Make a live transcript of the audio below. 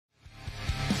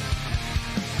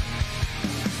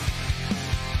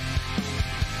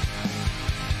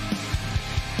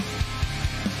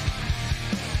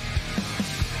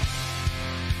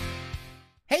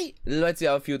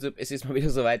Leute auf YouTube, es ist mal wieder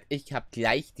soweit. Ich habe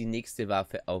gleich die nächste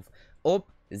Waffe auf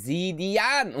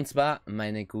Obsidian. Und zwar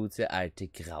meine gute alte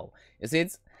Grau. Ihr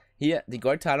seht hier die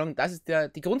Goldtalung. Das ist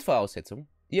die Grundvoraussetzung,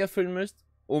 die ihr erfüllen müsst,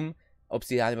 um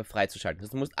Obsidian immer freizuschalten.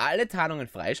 Also du musst alle Tarnungen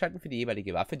freischalten für die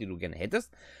jeweilige Waffe, die du gerne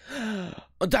hättest.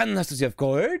 Und dann hast du sie auf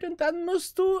Gold und dann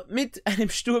musst du mit einem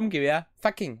Sturmgewehr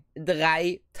fucking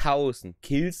 3000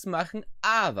 Kills machen,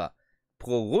 aber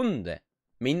pro Runde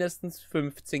mindestens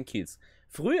 15 Kills.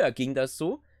 Früher ging das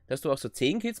so, dass du auch so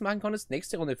 10 Kills machen konntest,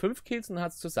 nächste Runde 5 Kills und dann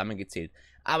hat es zusammengezählt.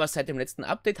 Aber seit dem letzten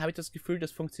Update habe ich das Gefühl,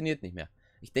 das funktioniert nicht mehr.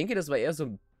 Ich denke, das war eher so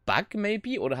ein Bug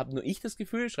maybe, oder habe nur ich das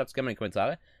Gefühl, schreibt es gerne mal in die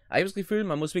Kommentare. Aber ich habe das Gefühl,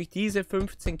 man muss wirklich diese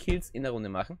 15 Kills in der Runde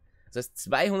machen. Das heißt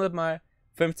 200 mal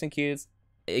 15 Kills,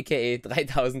 aka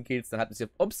 3000 Kills, dann hat man sie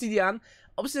auf Obsidian.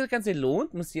 Ob sich das Ganze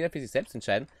lohnt, muss jeder für sich selbst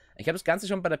entscheiden. Ich habe das Ganze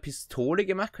schon bei der Pistole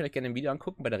gemacht, könnt ihr gerne ein Video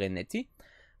angucken, bei der Renetti.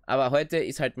 Aber heute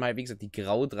ist halt mal, wie gesagt, die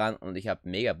Grau dran und ich habe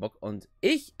mega Bock. Und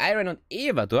ich, Iron und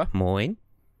Evador, moin.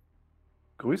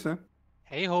 Grüße.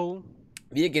 Hey ho.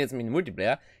 Wir gehen jetzt mit dem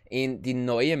Multiplayer in die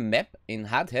neue Map in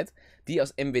Hardhead, die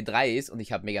aus MW3 ist und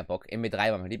ich habe mega Bock.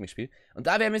 MW3 war mein Lieblingsspiel. Und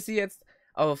da werden wir sie jetzt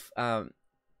auf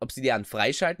Obsidian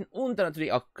freischalten und dann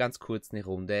natürlich auch ganz kurz eine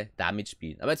Runde damit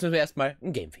spielen. Aber jetzt müssen wir erstmal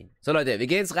ein Game finden. So Leute, wir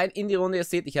gehen jetzt rein in die Runde. Ihr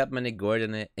seht, ich habe meine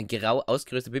goldene Grau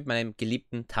ausgerüstet mit meinem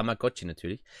geliebten Tamagotchi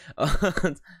natürlich.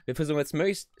 Und wir versuchen jetzt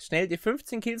möglichst schnell die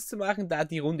 15 Kills zu machen, da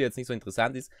die Runde jetzt nicht so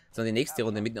interessant ist, sondern die nächste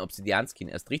Runde mit dem Obsidian Skin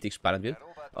erst richtig spannend wird.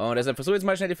 Und deshalb versuche ich jetzt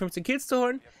mal schnell die 15 Kills zu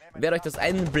holen. Werde euch das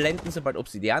einblenden, sobald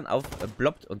Obsidian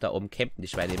aufploppt und da oben campen die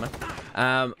Schweine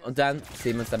immer. Und dann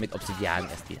sehen wir uns dann mit Obsidian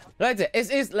erst wieder. Leute,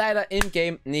 es ist leider im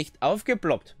Game nicht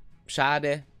aufgeploppt.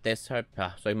 Schade, deshalb,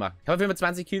 ja, soll ich machen. Ich habe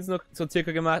 25 Kills noch so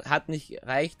circa gemacht, hat nicht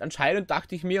reicht. Anscheinend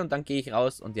dachte ich mir und dann gehe ich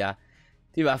raus und ja,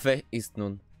 die Waffe ist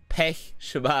nun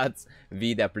pechschwarz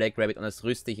wie der Black Rabbit und das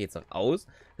rüste ich jetzt noch aus.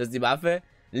 Das heißt, die Waffe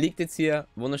liegt jetzt hier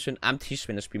wunderschön am Tisch,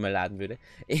 wenn das Spiel mal laden würde.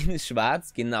 In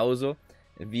schwarz, genauso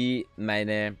wie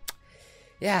meine...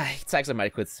 Ja, ich zeig's euch mal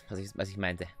kurz, was ich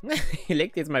meinte. Ich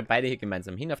lege jetzt mal beide hier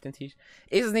gemeinsam hin auf den Tisch.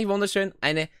 Ist es nicht wunderschön,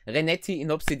 eine Renetti in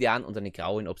Obsidian und eine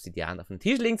Grau in Obsidian auf dem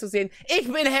Tisch liegen zu sehen? Ich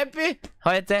bin happy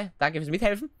heute. Danke fürs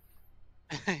Mithelfen.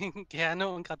 Gerne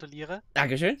und gratuliere.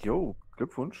 Dankeschön. Jo,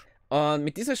 Glückwunsch. Und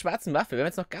mit dieser schwarzen Waffe werden wir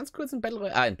jetzt noch ganz kurz in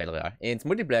ins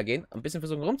Multiplayer gehen und ein bisschen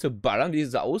versuchen rumzuballern, wie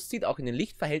sie so aussieht, auch in den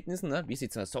Lichtverhältnissen, ne? Wie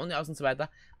sieht es in der Sonne aus und so weiter.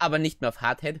 Aber nicht mehr auf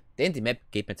Hardhead, denn die Map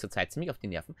geht mir zurzeit ziemlich auf die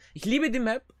Nerven. Ich liebe die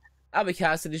Map. Aber ich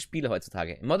hasse die Spiele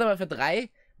heutzutage. In Modern Warfare 3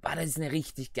 war das eine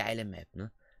richtig geile Map,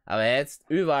 ne? Aber jetzt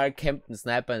überall campt ein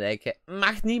Sniper in der Ecke.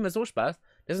 Macht nicht mehr so Spaß.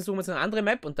 Deswegen suchen wir uns eine andere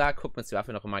Map und da gucken wir uns die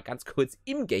Waffe noch einmal ganz kurz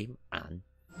im Game an.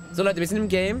 So Leute, wir sind im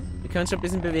Game. Wir können uns schon ein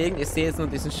bisschen bewegen. Ihr seht jetzt nur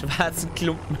diesen schwarzen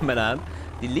Klumpen in meiner Hand.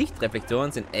 Die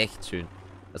Lichtreflektoren sind echt schön.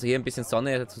 Also hier ein bisschen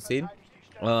Sonne zu sehen.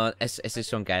 Und es ist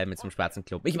schon geil mit so einem schwarzen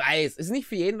Klumpen. Ich weiß, es ist nicht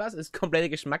für jeden was, es ist komplette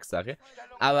Geschmackssache.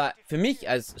 Aber für mich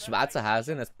als schwarzer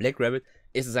Hase, als Black Rabbit,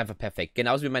 ist es einfach perfekt.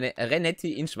 Genauso wie meine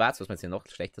Renetti in schwarz, was man jetzt hier noch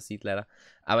schlechter sieht leider.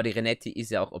 Aber die Renetti ist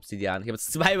ja auch Obsidian. Ich habe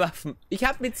jetzt 2 Waffen. Ich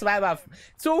habe mit 2 Waffen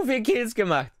so viel Kills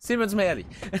gemacht. Sind wir uns mal ehrlich.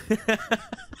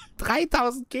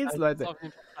 3000 Kills, Leute.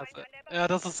 Ja,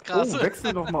 das ist krass. Oh,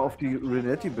 wechsel doch mal auf die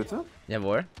Renetti, bitte.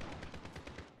 Jawohl.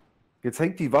 Jetzt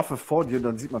hängt die Waffe vor dir,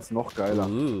 dann sieht man es noch geiler.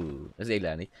 Das ist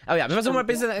leider nicht. Aber ja, wir versuchen mal ein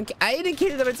bisschen einen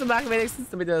Kill damit zu machen, wenigstens,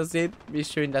 damit ihr das seht, wie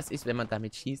schön das ist, wenn man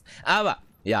damit schießt. Aber,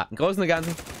 ja, im Großen und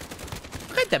Ganzen,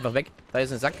 rennt einfach weg. Da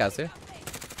ist eine Sackgasse.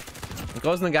 Im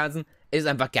Großen und Ganzen ist es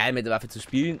einfach geil, mit der Waffe zu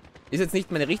spielen. Ist jetzt nicht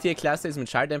meine richtige Klasse, ist mit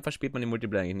Schalldämpfer, spielt man im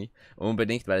Multiplayer eigentlich nicht.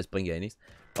 Unbedingt, weil das bringt ja nichts.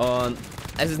 Und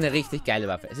es ist eine richtig geile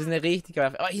Waffe. Es ist eine richtig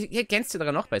geile Waffe. Oh, hier kennst du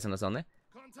sogar noch bei so einer Sonne.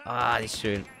 Ah, die ist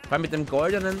schön. Vor allem mit dem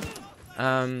goldenen,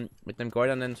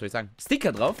 soll ich sagen,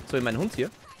 Sticker drauf, so wie mein Hund hier,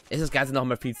 ist das Ganze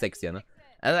nochmal viel sexier, ne?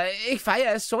 Also, ich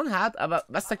feiere es schon hart, aber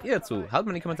was sagt ihr dazu? Haut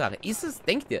mal in die Kommentare.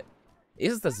 Denkt ihr,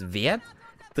 ist es das wert,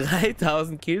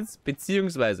 3000 Kills,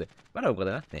 beziehungsweise, war da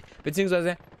gerade, ne? Nee,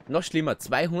 beziehungsweise, noch schlimmer,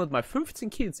 200 mal 15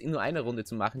 Kills in nur einer Runde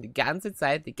zu machen, die ganze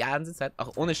Zeit,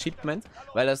 auch ohne Shipment,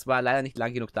 weil das war leider nicht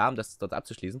lang genug da, um das dort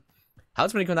abzuschließen.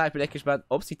 Haut's mal in die Kommentare, ich bin echt gespannt,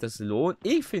 ob sich das lohnt.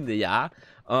 Ich finde ja.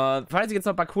 Falls ich jetzt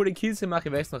noch ein paar coole Kills hier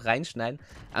mache, werde ich es noch reinschneiden.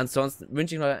 Ansonsten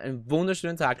wünsche ich noch einen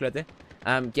wunderschönen Tag, Leute.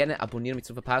 Gerne abonnieren, um mich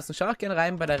zu verpassen. Schaut auch gerne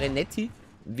rein bei der Renetti,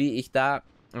 wie ich da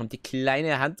die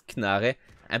kleine Handknarre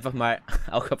einfach mal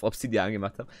auch auf Obsidian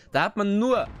gemacht habe. Da hat man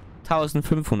nur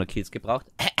 1500 Kills gebraucht.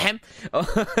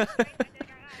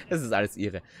 Das ist alles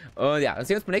irre. Und ja, dann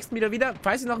sehen wir uns beim nächsten Video wieder.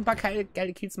 Falls ich noch ein paar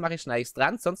geile Kills mache, schneide ich es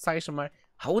dran. Sonst sage ich schon mal,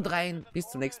 haut rein, bis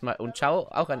zum nächsten Mal und ciao,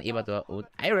 auch an Evador und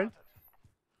Iron.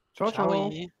 Ciao,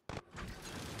 ciao.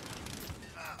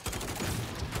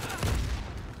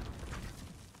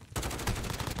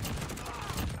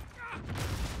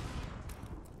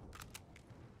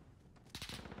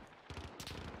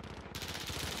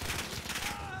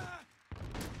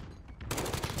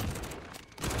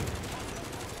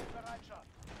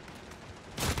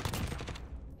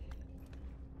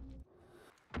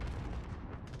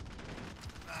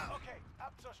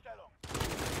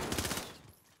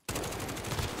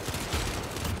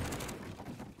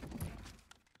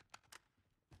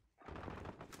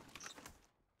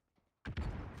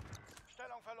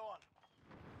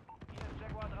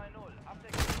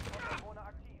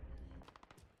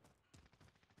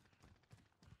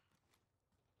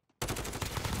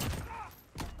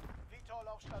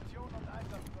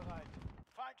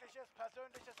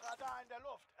 persönliches Radar in der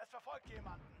Luft. Es verfolgt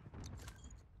jemanden.